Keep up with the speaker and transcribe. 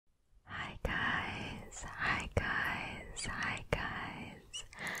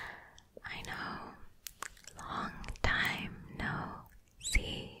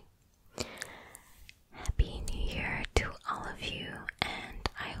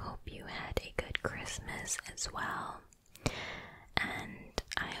Christmas as well. And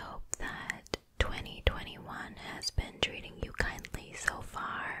I hope that 2021 has been treating you kindly so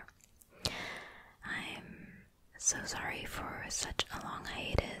far. I'm so sorry for such a long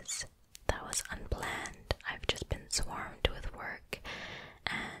hiatus. That was unplanned. I've just been swarmed with work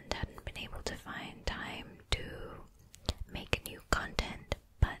and hadn't been able to find time to make new content,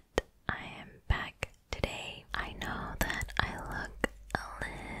 but I am back today. I know that I look a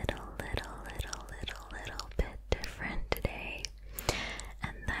little bit different today,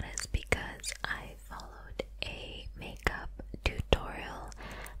 and that is because I followed a makeup tutorial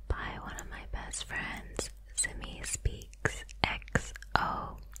by one of my best friends,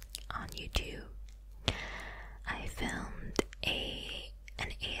 SimiSpeaksxxo, on YouTube. I filmed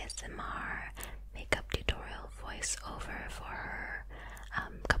an ASMR makeup tutorial voiceover for her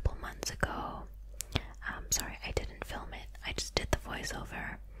a couple months ago. Sorry, I didn't film it. I just did the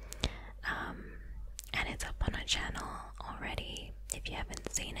voiceover. And it's up on her channel already. If you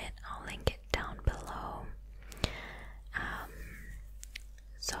haven't seen it, I'll link it down below.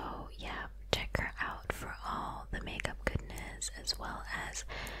 So yeah, check her out for all the makeup goodness as well as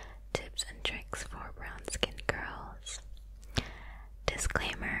tips and tricks for brown skin girls.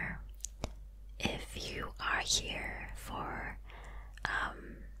 Disclaimer: if you are here for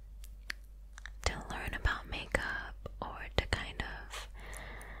to learn about makeup or to kind of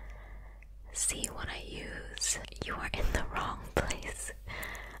see what I use, you are in the wrong place.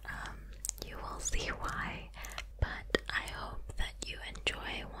 You will see why, but I hope that you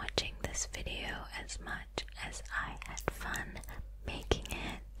enjoy watching this video as much as I had fun making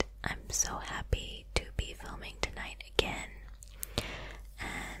it. I'm so happy to be filming tonight again.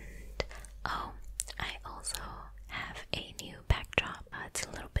 And oh, I also have a new backdrop. It's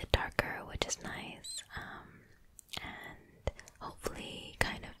a little bit darker, which is nice, and hopefully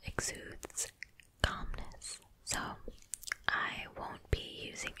kind of exudes calmness. So I won't be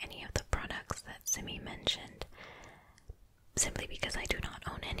using any of the products that Simi mentioned, simply because I do not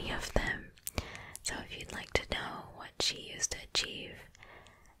own any of them. So if you'd like to know what she used to achieve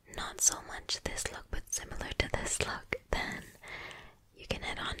not so much this look but similar to this look, then you can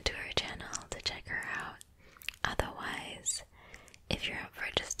head on to her channel to check her out. Otherwise, if you're up for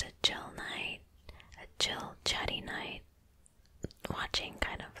just a chill night, a chill chatty night, watching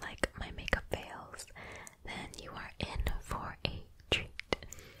kind of like my makeup fails, then you are in for a treat.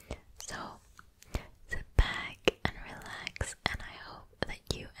 So sit back and relax, and I hope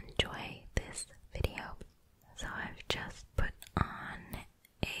that you enjoy this video. So I've just put on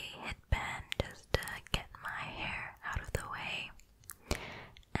a headband just to get my hair out of the way,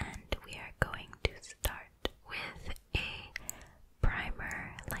 and we are going to start with a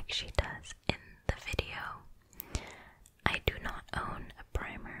primer like she does in the video. I do not own a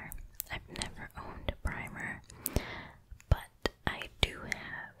primer. I've never owned a primer, but I do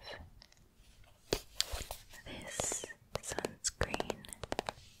have this sunscreen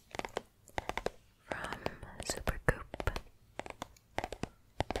from Supergoop,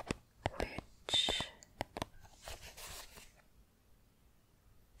 which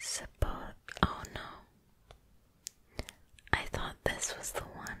oh no, I thought this was the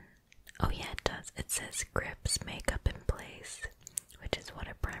one. Oh yeah, it does. It says grips makeup in place, which is what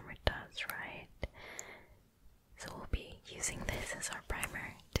a primer does, right? So we'll be using this as our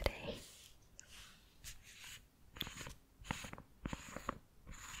primer today.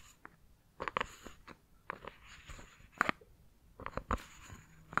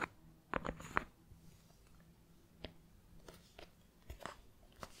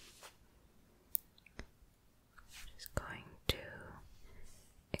 Just going to,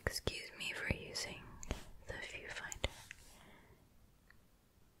 excuse me for using the viewfinder.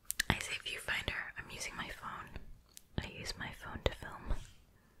 I say viewfinder, I'm using my phone. I use my phone to film.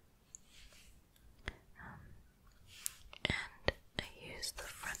 And I use the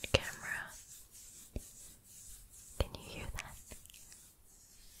front camera. Can you hear that?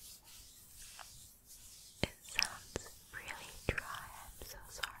 It sounds really dry, I'm so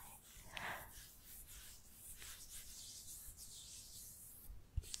sorry.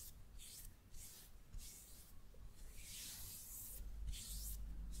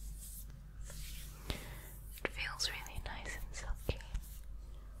 It feels really nice and silky.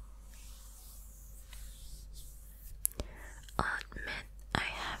 I'll admit I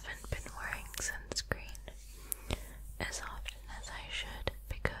haven't been wearing sunscreen as often as I should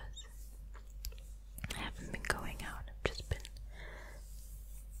because I haven't been going out. I've just been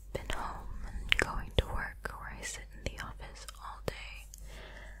home and going to work, where I sit in the office all day.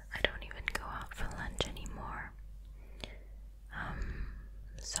 I don't even go out for lunch anymore.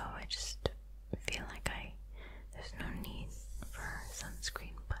 So I just feel like there's no need for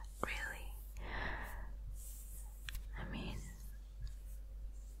sunscreen, but really, I mean,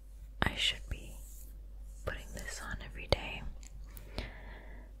 I should be putting this on every day.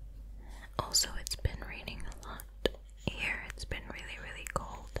 Also, it's been raining a lot here. It's been really, really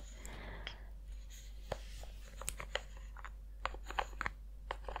cold.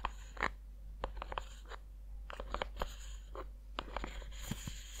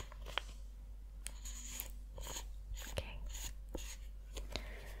 Okay.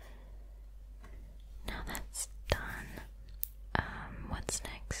 Now that's done. What's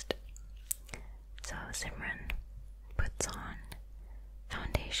next? So Simran puts on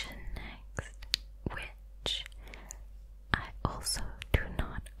foundation next, which I also do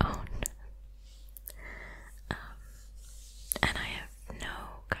not own. And I have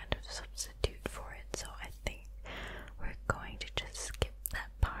no kind of substitute for it, so I think we're going to just skip that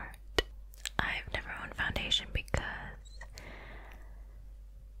part. I've never owned foundation because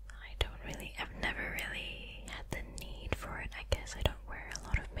I've never really had the need for it. I guess I don't wear a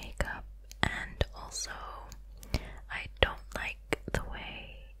lot of makeup, and also I don't like the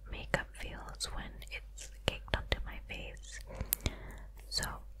way makeup feels when it's caked onto my face. So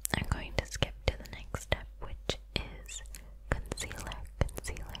I'm going to skip to the next step, which is concealer.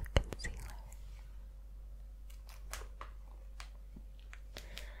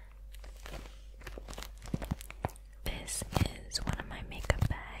 This is one of my makeup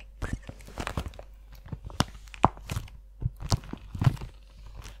bags.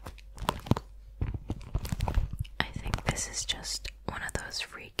 I think this is just one of those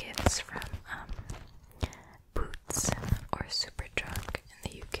free gifts from Boots or Superdrug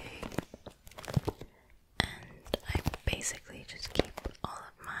in the UK. And I basically just keep all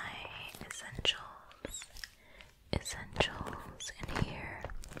of my essentials in here.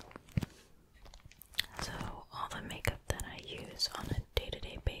 So all the makeup that I use on a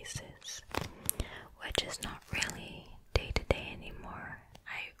day-to-day basis, which is not really day-to-day anymore.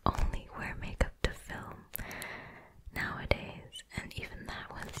 I only wear makeup to film nowadays, and even that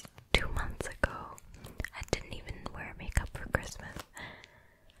was 2 months ago. I didn't even wear makeup for Christmas.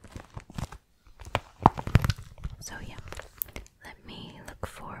 So yeah, let me look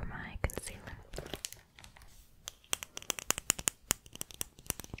for my concealer.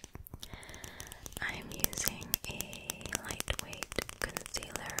 I'm using a lightweight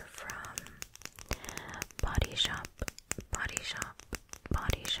concealer from Body Shop.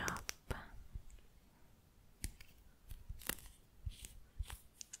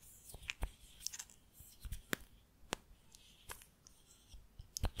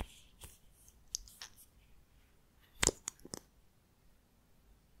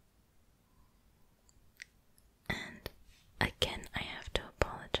 And again, I have to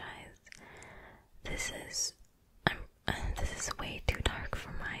apologize. This is way too dark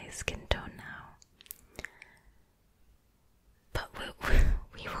for my skin tone now. But we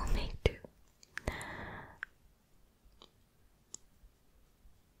will make do.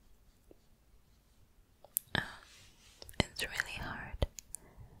 It's really hard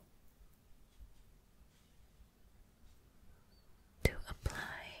to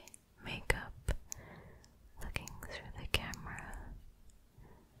apply makeup looking through the camera.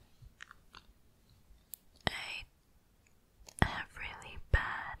 I have really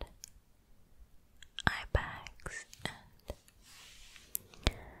bad eye bags, and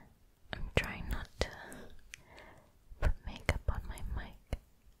I'm trying not to put makeup on my mic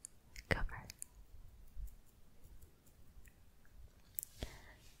cover.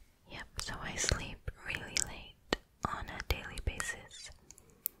 Yep, so I sleep really late on a daily basis,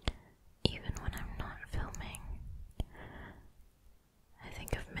 even when I'm not filming. I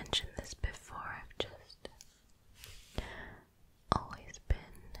think I've mentioned this before. I've just always been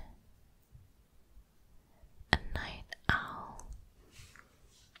a night owl.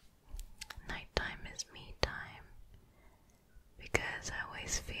 Nighttime is me time because I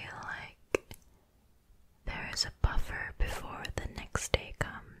always feel like there is a buffer before the next day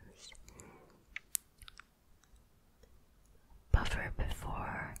comes. Buffer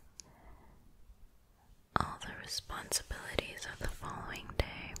before all the responsibilities of the following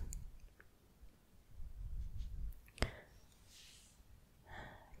day.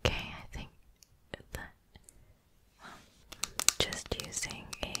 Okay, I think that, well, just using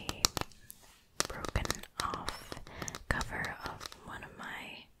a broken off cover of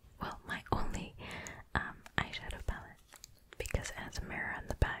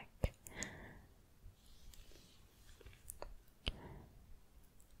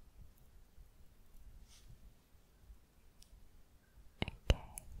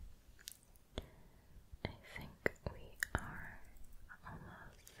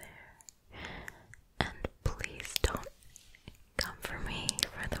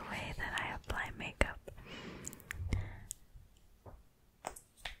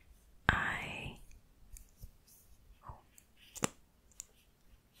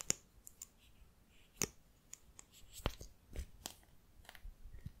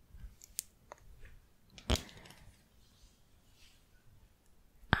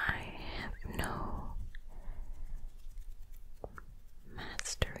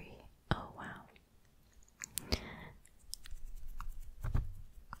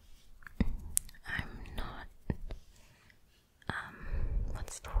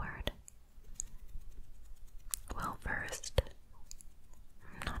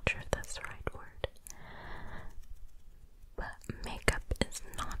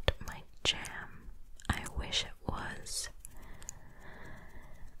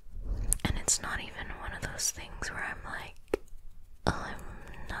those things where I'm like, oh, I'm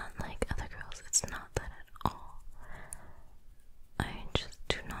not like other girls. It's not that at all. I just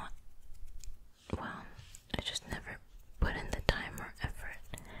do not, well, I just never put in the time or effort.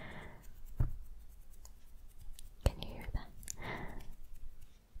 Can you hear that?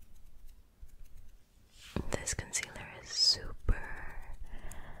 This concealer is super,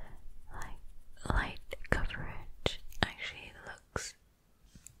 like, light coverage. Actually, it looks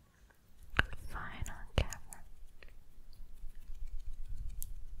fine on camera.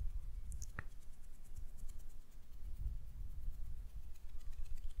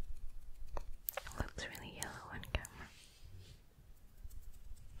 Looks really yellow on camera.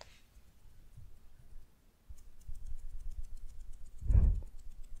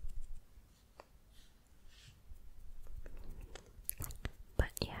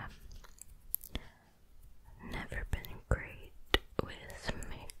 But yeah, never been great with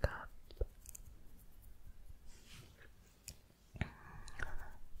makeup.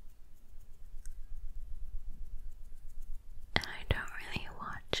 And I don't really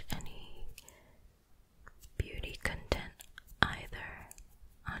watch any beauty content either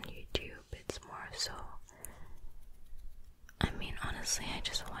on YouTube. It's more so, I mean, honestly, I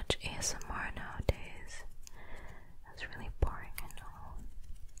just watch ASMR nowadays. That's really boring, I know.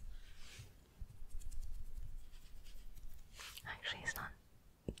 Actually, it's not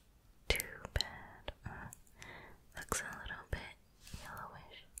too bad. Looks a little bit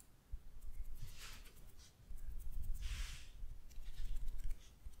yellowish.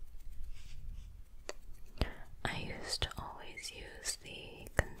 I used to always use the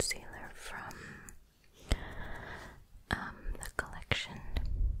concealer from the collection,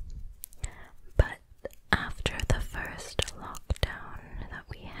 but after the first lockdown that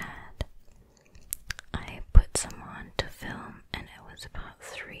we had, I put some on to film, and it was about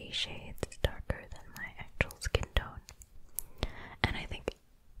 3 shades darker than my actual skin tone. And I think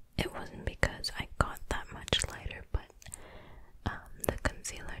it wasn't because I got that much lighter, but the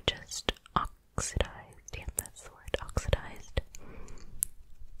concealer just oxidized. Yeah, that's the word, oxidized,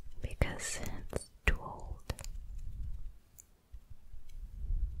 because it's too old.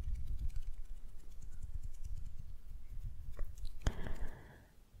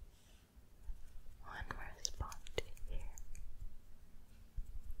 One more spot here.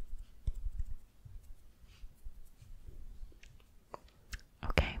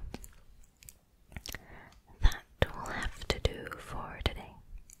 Okay, that will have to do for today.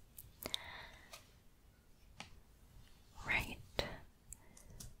 Right,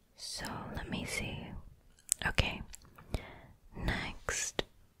 so let me see. Okay, next,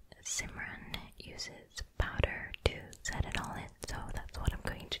 Simran uses powder to set it all in, so that's what I'm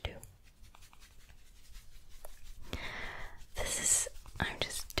going to do. I'm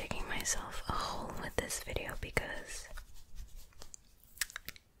just digging myself a hole with this video because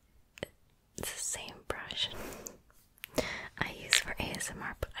it's the same brush I use for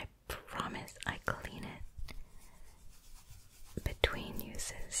ASMR, but I promise I clean it between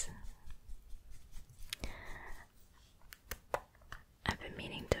uses. I've been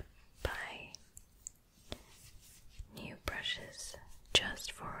meaning to buy new brushes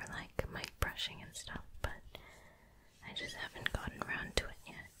just for like mic brushing and stuff, but I just haven't gotten around to it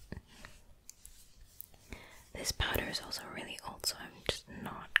yet. This powder is also really old, so I'm just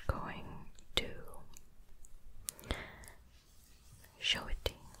not going to show it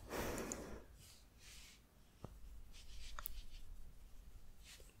to you.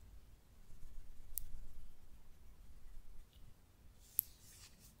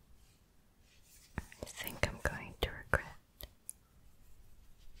 I think I'm going to regret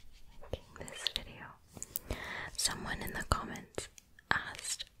making this video. Someone in the comments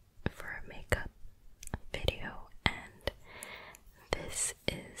asked for a makeup video, and this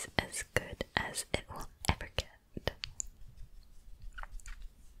is as good as it will ever get.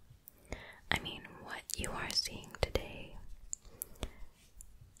 I mean, what you are seeing today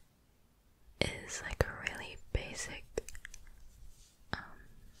is like a really basic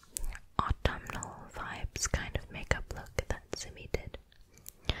autumnal vibes kind of makeup look that Simi did.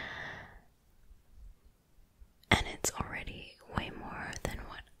 And it's already way more than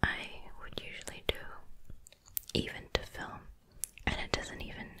what I would usually do, even to film. And it doesn't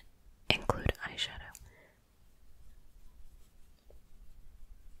even include eyeshadow.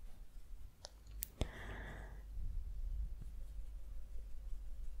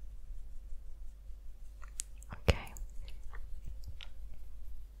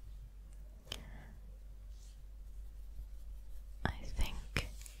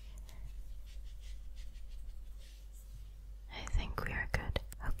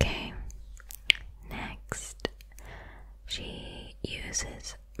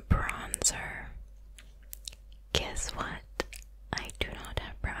 uses bronzer. Guess what? I do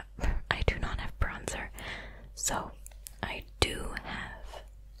not have bronzer. So I do have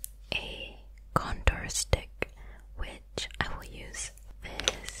a contour stick, which I will use.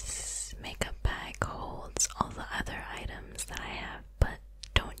 This makeup bag holds all the other items that I have but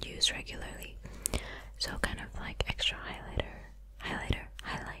don't use regularly. So kind of like extra highlight,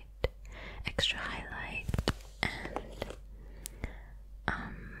 extra highlight, and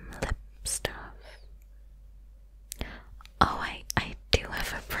lip stuff. Oh, I do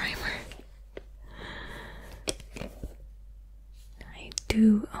have a primer. I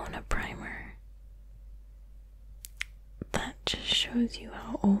do own a primer. That just shows you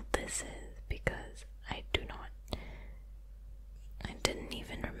how old this is, because I didn't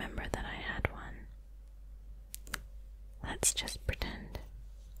even remember that I had one. Let's just pretend.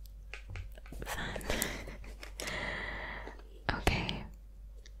 Fun. Okay.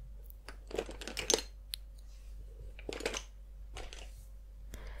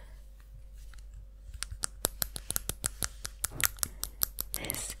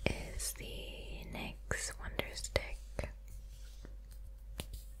 This is the NYX Wonder Stick.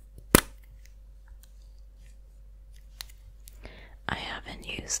 I haven't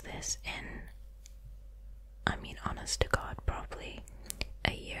used this in, honest to God, probably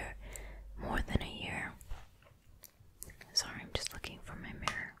a year, more than a year. Sorry, I'm just looking for my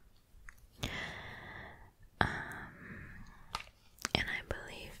mirror. And I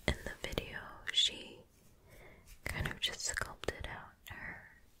believe in the video she kind of just sculpted out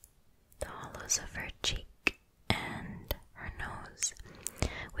the hollows of her cheek and her nose,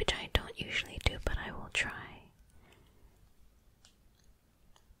 which I don't usually do, but I will try.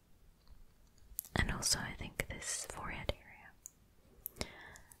 And also I think this forehead area.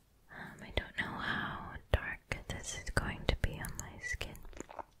 I don't know how dark this is going to be on my skin.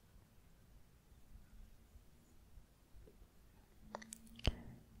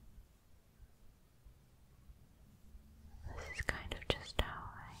 This is kind of just how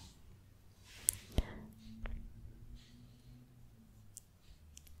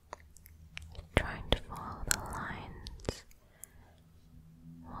trying to follow the lines,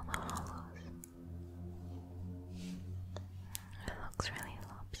 all the hollows. It looks really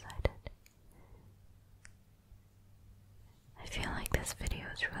lopsided. I feel like this video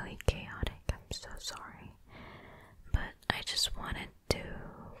is really chaotic. I'm so sorry. But I just wanted to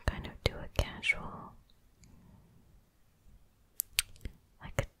kind of do a casual,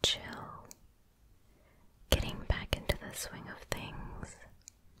 like a chill, getting back into the swing of things,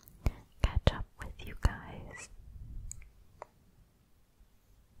 catch up with you guys.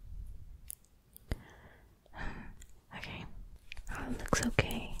 Okay. Oh, it looks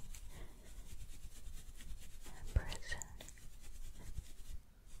okay.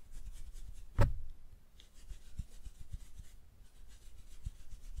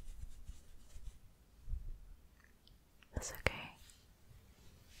 That's okay.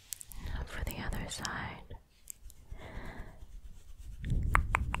 Now for the other side.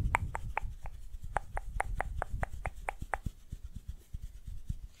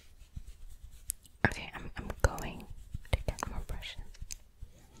 Okay, I'm going to get more brushes.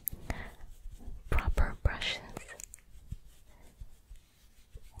 Proper brushes.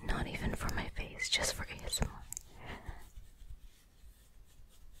 Not even for my face, just for ASMR.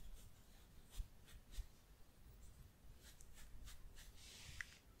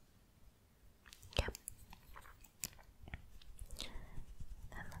 Yep.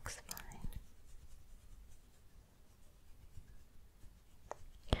 That looks fine.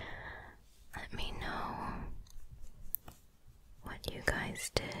 Let me know what you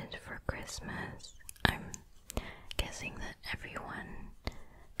guys did for Christmas. I'm guessing that everyone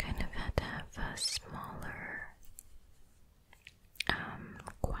kind of had to have a smaller,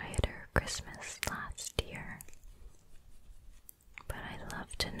 quieter Christmas last year. But I'd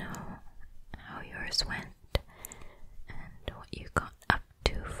love to know how yours went and what you got up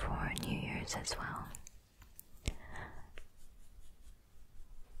to for New Year's as well.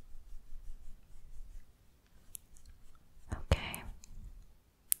 Okay,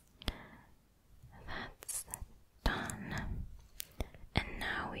 that's done. And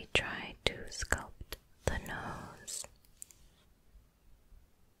now we try to sculpt the nose.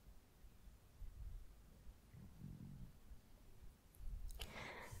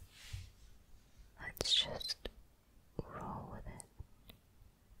 Let's just roll with it.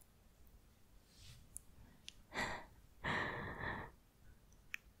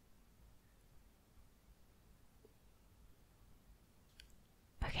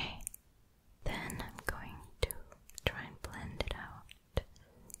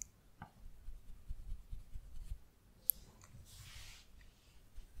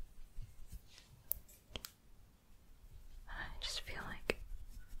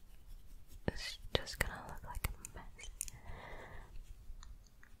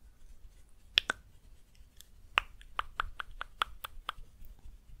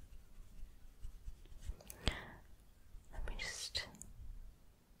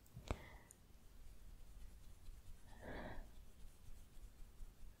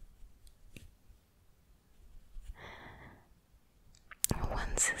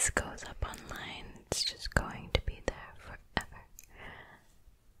 once this goes up online, it's just going to be there forever.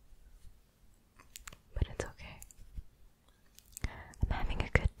 But it's okay. I'm having a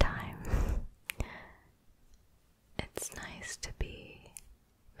good time. It's nice to be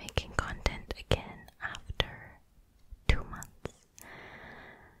making content again after 2 months.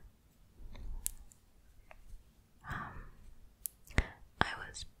 I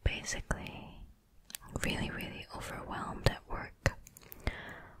was basically really overwhelmed at work,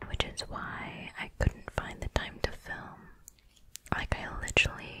 which is why I couldn't find the time to film. Like, I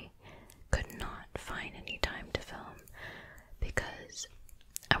literally could not find any time to film because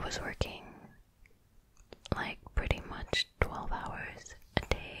I was working like pretty much 12 hours a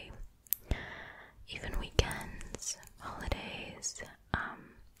day, even weekends, holidays.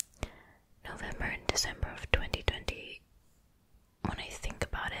 November and December of 2020, when I think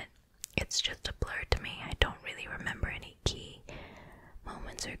about it, it's just a blur to me. I don't really remember any key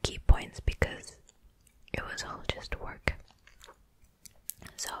moments or key points because it was all just work.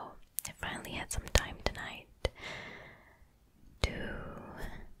 So I finally had some time tonight to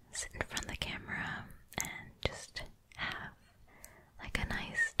sit in front of the camera and just have like a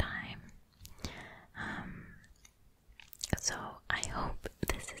nice time. So I hope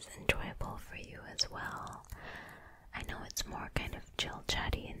this is enjoyable for you as well. I know it's more kind of chill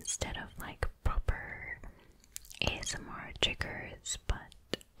chatty instead of like proper ASMR triggers,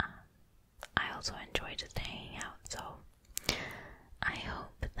 but I also enjoy just hanging out, so I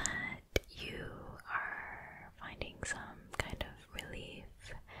hope that you are finding some kind of relief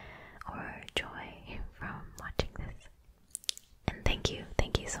or joy from watching this. And thank you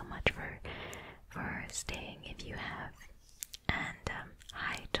so much for staying if you have, and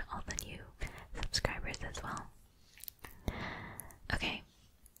hi to all the new subscribers as well. Okay,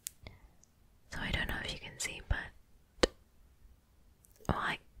 so I don't know if you can see, but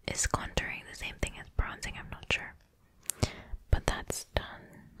is contouring the same thing as bronzing? I'm not sure, but that's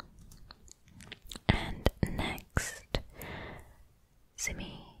done. And next,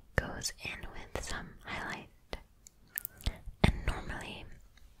 Simi goes in with some highlight. And normally,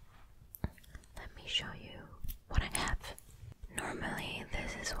 let me show you what I have. Normally,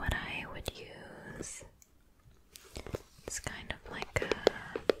 this is what I would use. It's kind of like a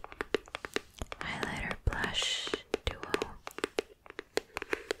highlighter blush duo.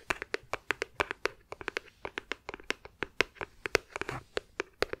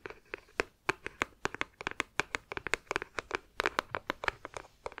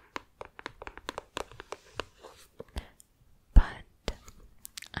 But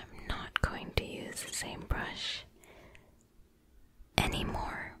I'm not going to use the same brush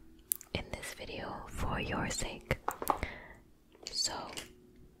anymore in this video for your sake. So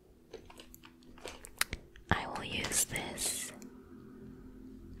I will use this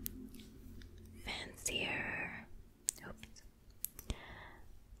fancier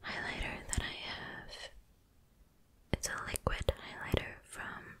highlighter that I have. It's a liquid highlighter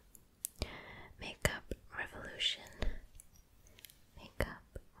from Makeup Revolution.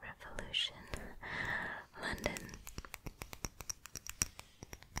 Makeup Revolution, London.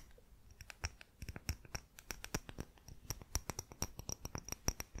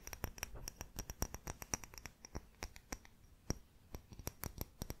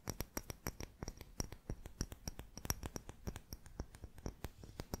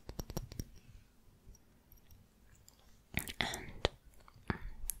 And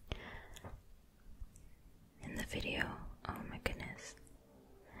in the video, oh my goodness.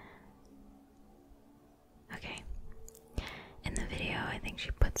 Okay. In the video, I think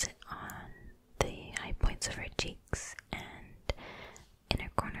she puts it on the high points of her cheeks and inner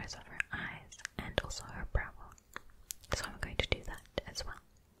corners of her eyes and also her brow bone. So I'm going to do that as well.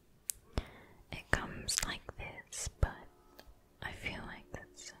 It comes like this, but I feel like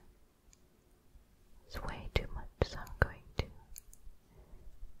that's way too much, so I'm going to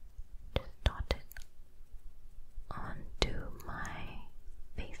just dot it onto my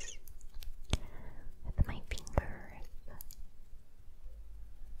face with my fingers.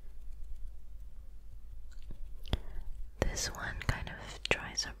 This one kind of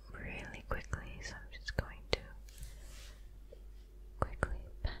dries up really quickly, so I'm just going to quickly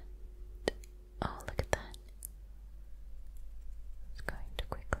pat. Oh, look at that. It's going to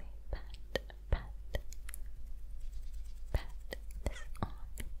quickly pat this on.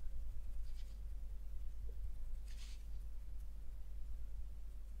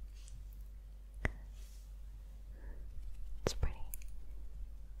 It's pretty.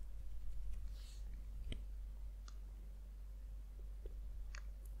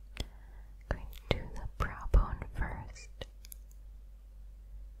 Going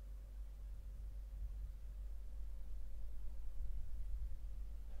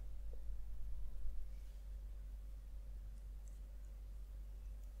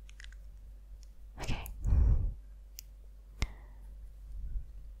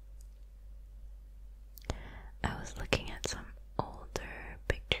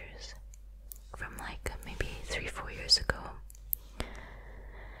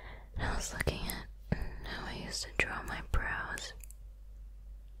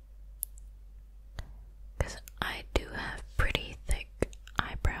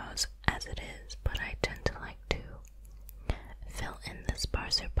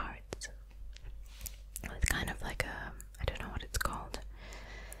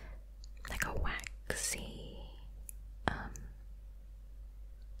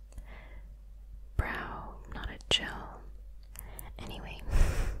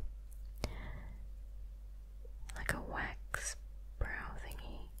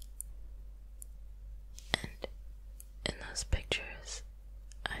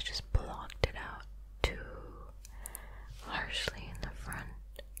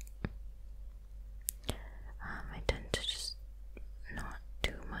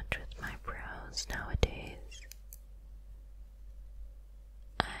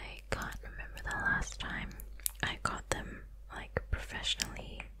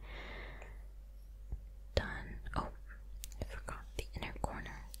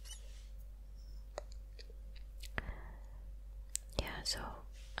so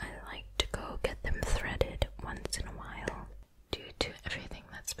I like to go get them threaded once in a while. Due to everything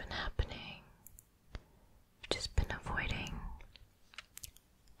that's been happening, I've just been avoiding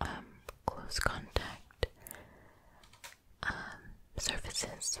close contact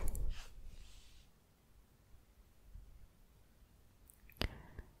surfaces.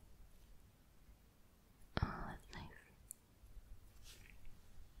 Oh, that's nice.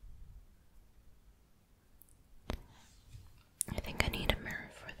 I think I need a mirror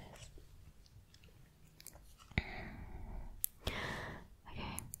for this.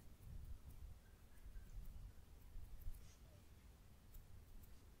 Okay.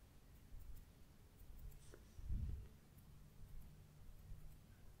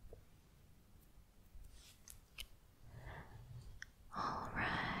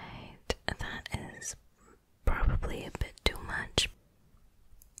 Alright, that is probably a bit too much.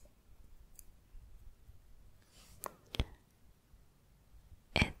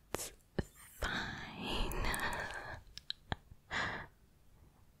 It's fine.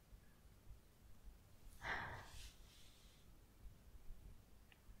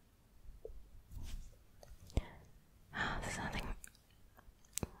 Oh, there's nothing.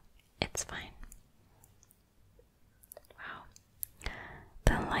 It's fine. Wow.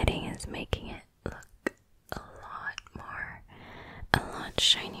 The lighting is making it look a lot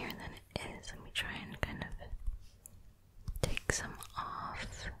shinier than it is. Let me try and kind of take some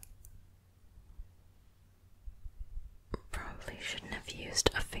off. Probably shouldn't have used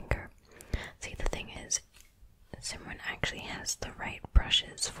a finger. See, the thing is, Simran actually has the right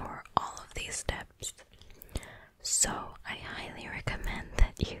brushes for all of these steps. So I highly recommend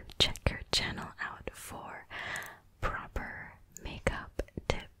that you check her channel out for proper makeup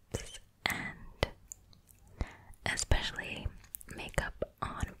tips, and especially makeup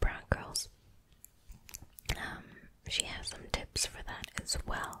on brown girls. She has some tips for that as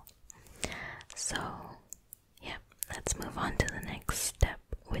well. So yeah, let's move on to the next step,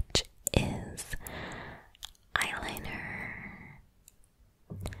 which is eyeliner.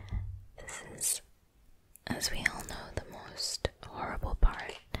 This is, as we all know, the most horrible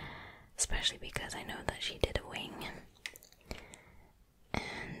part, especially because I know that she did a wing,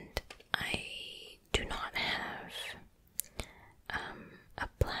 and I do not have a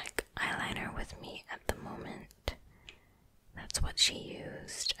black eyeliner with me at the moment. That's what she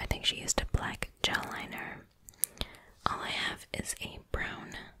used. I think she used a black gel liner. All I have is a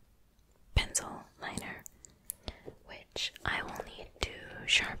brown pencil liner, which I will need to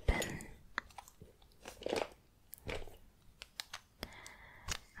sharpen.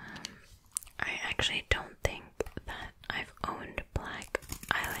 I actually don't think that I've owned black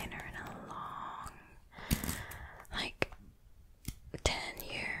eyeliner in a long, like 10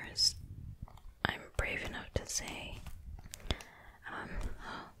 years. I'm brave enough to say.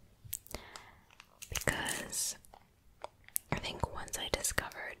 Because I think once I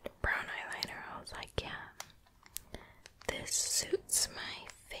discovered brown eyeliner, I was like, yeah, this suits my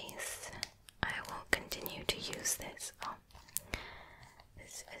face. I will continue to use this. Oh,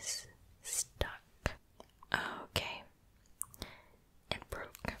 this is stuck. Okay, it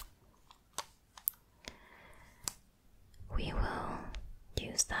broke. We will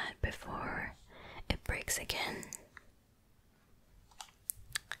use that before it breaks again.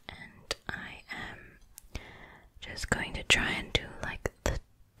 And I am just going to try and do like the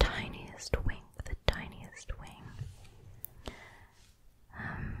tiniest wing,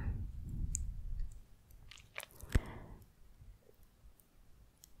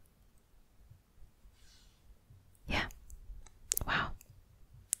 yeah. Wow.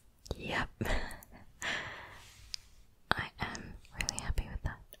 Yep. I am really happy with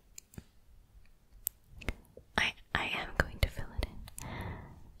that. I am going to fill it in.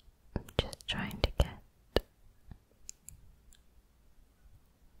 I'm just trying to get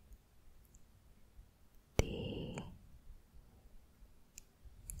the...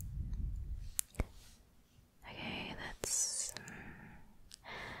 Okay, that's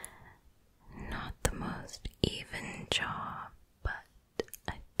not the most even job, but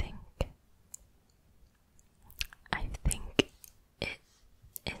I think it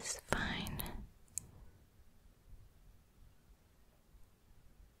is fine.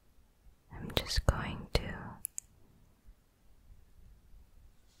 I'm just going to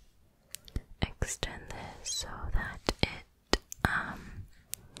extend this so that it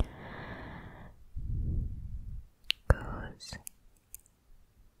goes,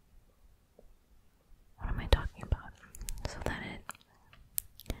 what am I talking about? So that it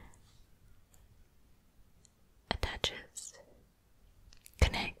attaches,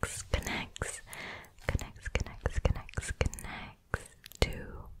 connects.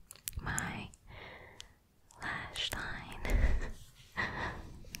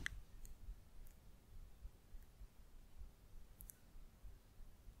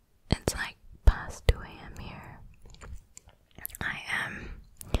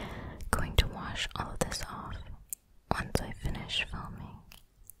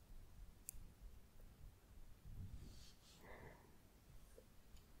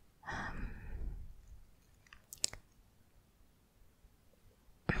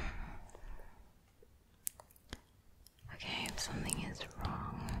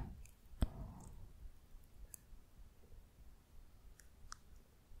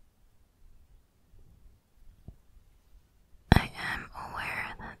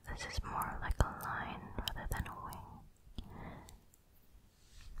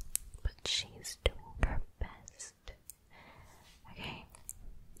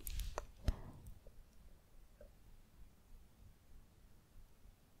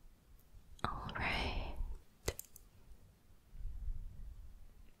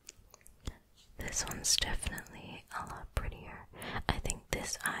 this one's definitely a lot prettier. I think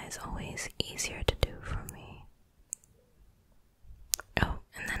this eye is always easier to do for me. Oh,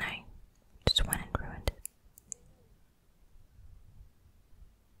 and then I just went and ruined it.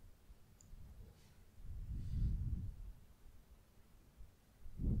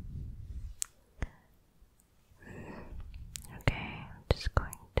 Okay, I'm just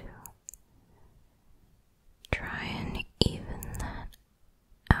going to try and even that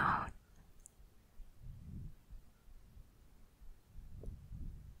out.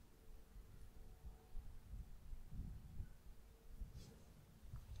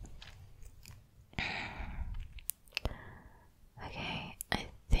 Okay, I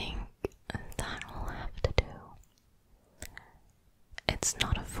think that will have to do. It's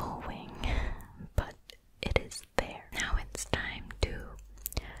not a full wing, but it is there. Now it's time to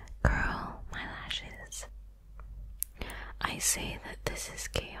curl my lashes. I say that this is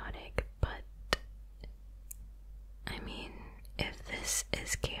chaotic, but I mean, if this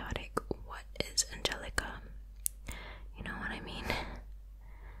is chaotic, what is Angelica? You know what I mean?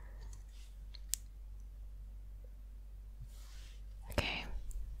 Okay.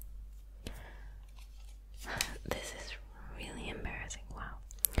 This is really embarrassing. Wow.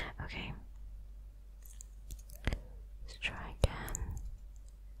 Okay. Let's try again.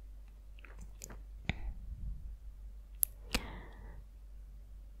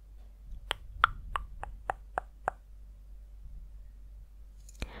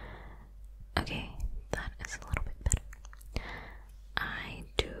 Okay, that is a little bit better. I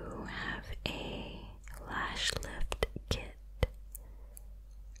do have a lash lift kit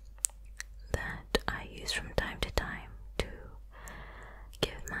that I use from time to time to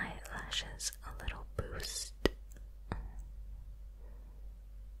give my lashes a little boost.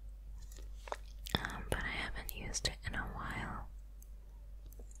 But I haven't used it in a while.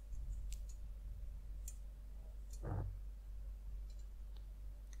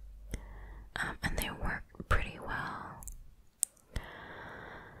 And they work pretty well.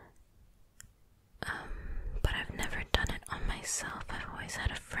 But I've never done it on myself. I've always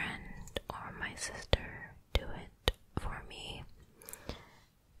had a friend or my sister do it for me.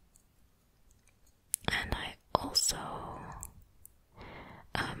 And I also,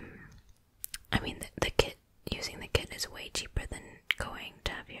 I mean, the kit, using the kit is way cheaper than going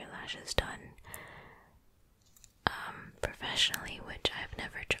to have your lashes done professionally, which I've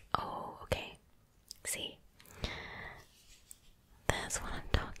never tried. Oh, okay. See, that's what I'm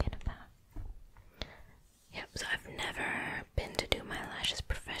talking about. Yep, so I've never been to do my lashes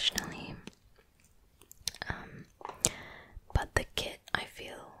professionally. But the kit, I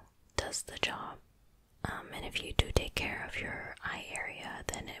feel, does the job. And if you do take care of your eye area,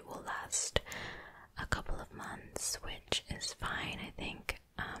 then it will last a couple of months, which is fine, I think.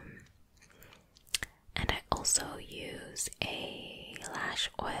 And I also use a lash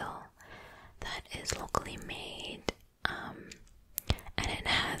oil that is locally made, and it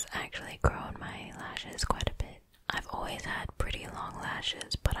has actually grown my lashes quite a bit. I've always had pretty long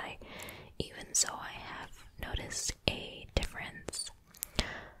lashes, but even so, I have noticed a difference.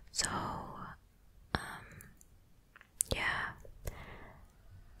 So, yeah,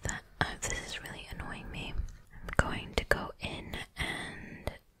 this is really annoying me. I'm going to go in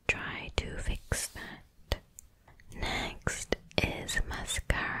and try to fix that. Next is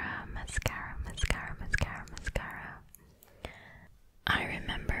mascara. I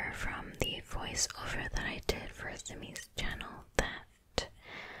remember from the voiceover that I did for Simi's channel that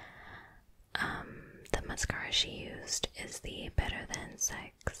the mascara she used is the Better Than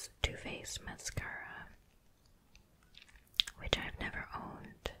Sex Too Faced mascara, which I've never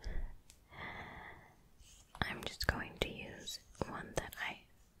owned. I'm just going to use one that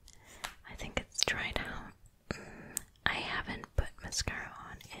I think it's dried out. I haven't put mascara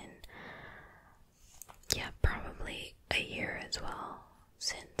on in, yeah, probably a year as well,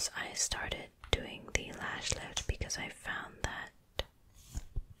 since I started doing the lash lift, because I found that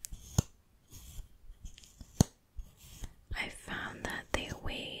they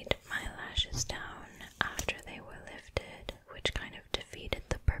weighed my lashes down after they were lifted, which kind of defeated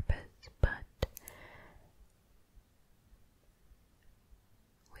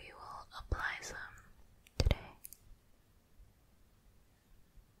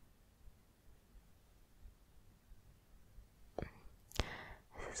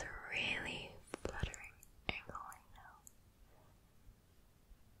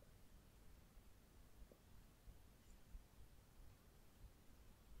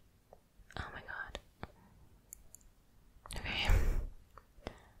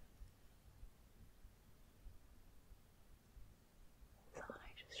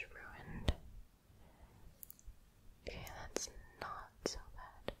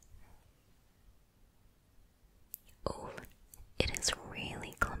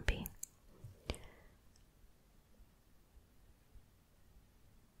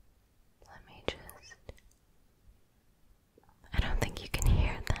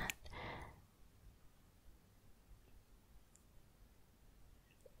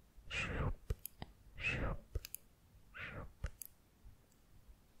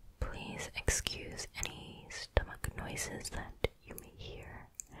noises that you may hear.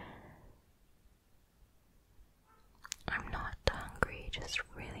 I'm not hungry, just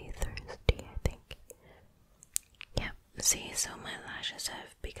really thirsty, I think. Yep, see, so my lashes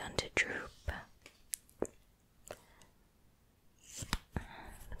have begun to droop.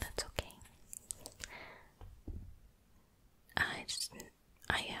 But that's okay. I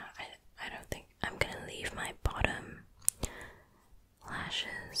don't think I'm gonna leave my bottom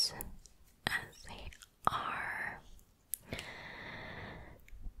lashes as they are.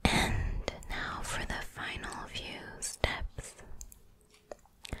 And now for the final few steps.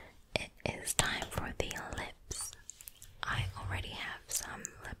 It is time for the lips. I already have some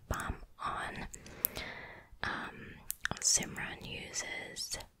lip balm on. Simran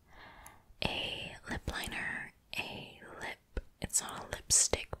uses a lip liner, it's not a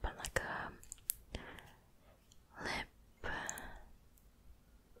lipstick, but like a lip,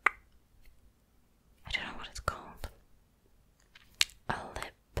 I don't know what it's called, a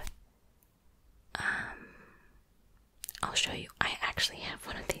lip, I'll show you. I actually have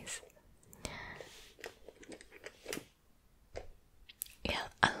one of these. Yeah,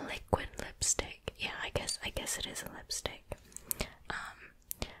 a liquid lipstick. Yeah, I guess it is a lipstick.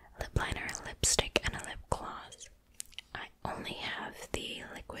 Lip liner, a lipstick, and a lip gloss. I only have the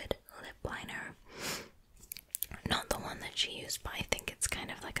liquid lip liner, not the one that she used, but I think it's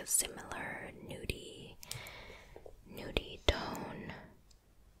kind of like a similar nudie tone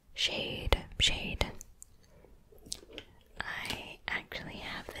shade. I actually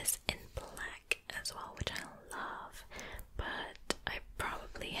have this in black as well, which I love, but I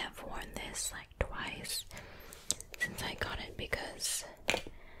probably have worn this like twice since I got it, because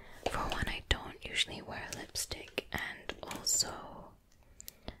for one, I don't usually wear lipstick, and also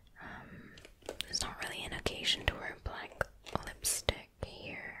there's not really an occasion to wear black lipstick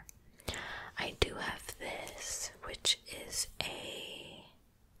here. I do have this, which is a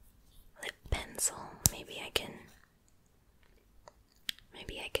lip pencil. Maybe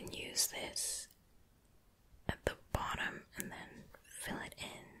I can use this at the bottom and then fill it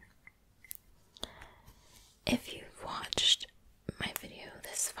in. If you've watched my video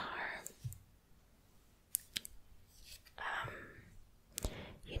this far,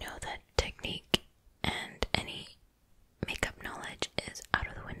 you know that technique and any makeup knowledge is out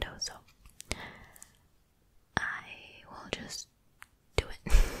of the window, so I will just do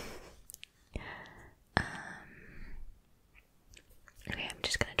it. Okay, I'm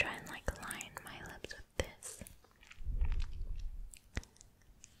just gonna try and like line my lips with this.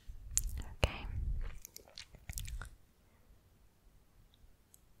 Okay.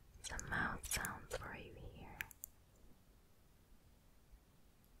 Some mouth sounds for you here.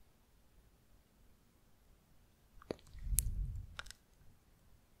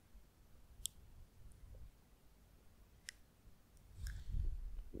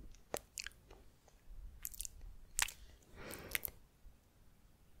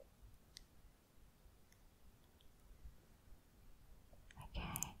 Okay.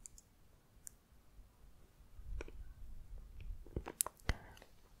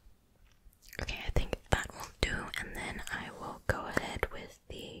 Okay, I think that will do, and then I will go ahead with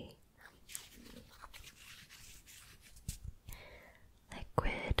the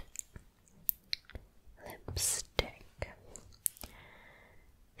liquid lipstick.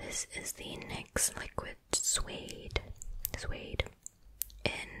 This is the NYX liquid suede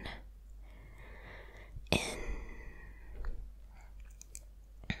in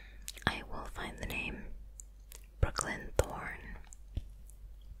I will find the name, Brooklyn Thorn.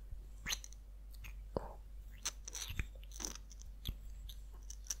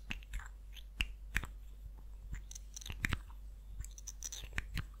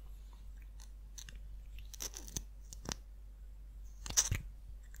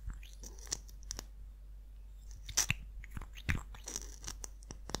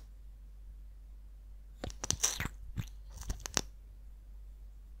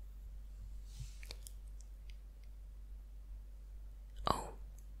 Oh,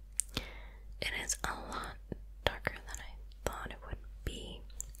 it is a lot darker than I thought it would be,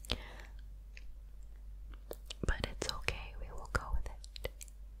 but it's okay, we will go with it.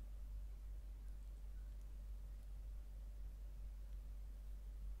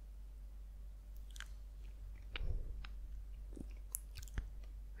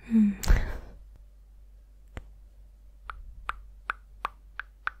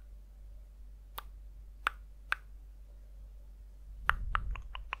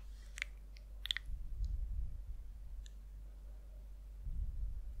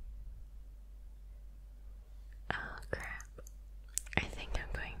 Oh crap. I think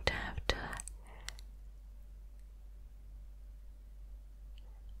I'm going to have to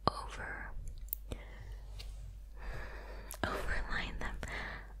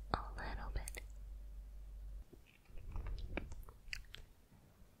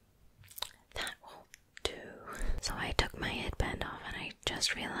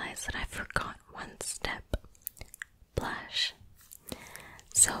realized that I forgot one step. Blush.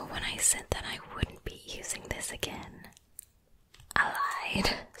 So when I said that I wouldn't be using this again, I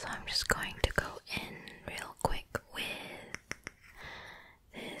lied. So I'm just going to go in real quick with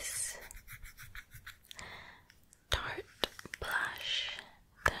this Tarte blush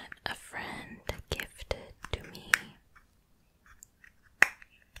that a friend gifted to me.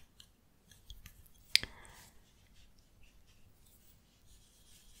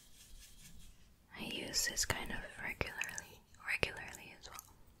 I use this kind of regularly as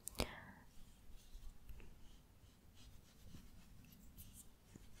well.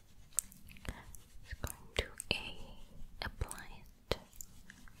 Just going to apply it.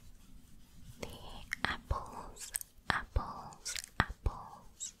 The apples.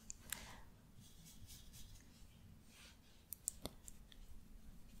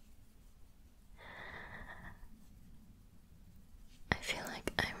 I feel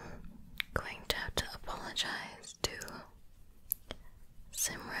like I'm going to have to apologize to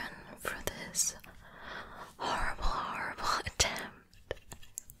Simran for this horrible attempt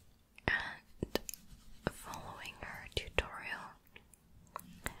at following her tutorial.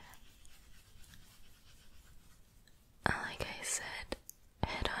 Like I said,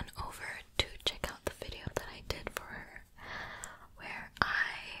 head on over to check out the video that I did for her, where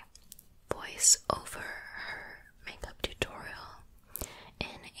I voice over her makeup tutorial in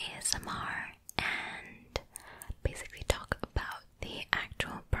ASMR and basically talk about the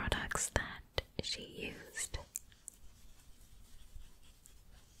actual products that she used.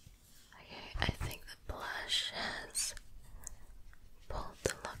 Okay, I think the blush has pulled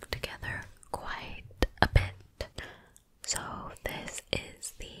the look together quite a bit. So this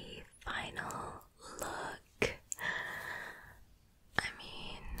is the final look. I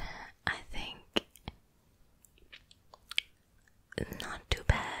mean, I think not too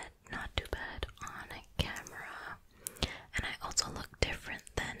bad on a camera, and I also look different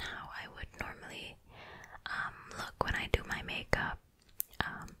than how I would normally look when I do my makeup.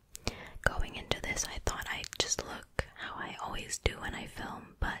 Going into this, I thought I'd just look how I always do when I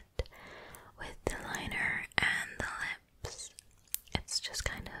film, but with the liner and the lips, it's just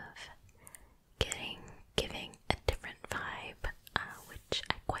kind of giving a different vibe, which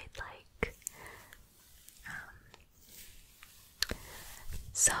I quite like.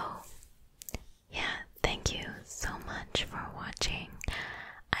 So, yeah, thank you so much for watching.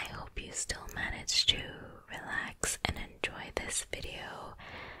 I hope you still managed to relax and enjoy this video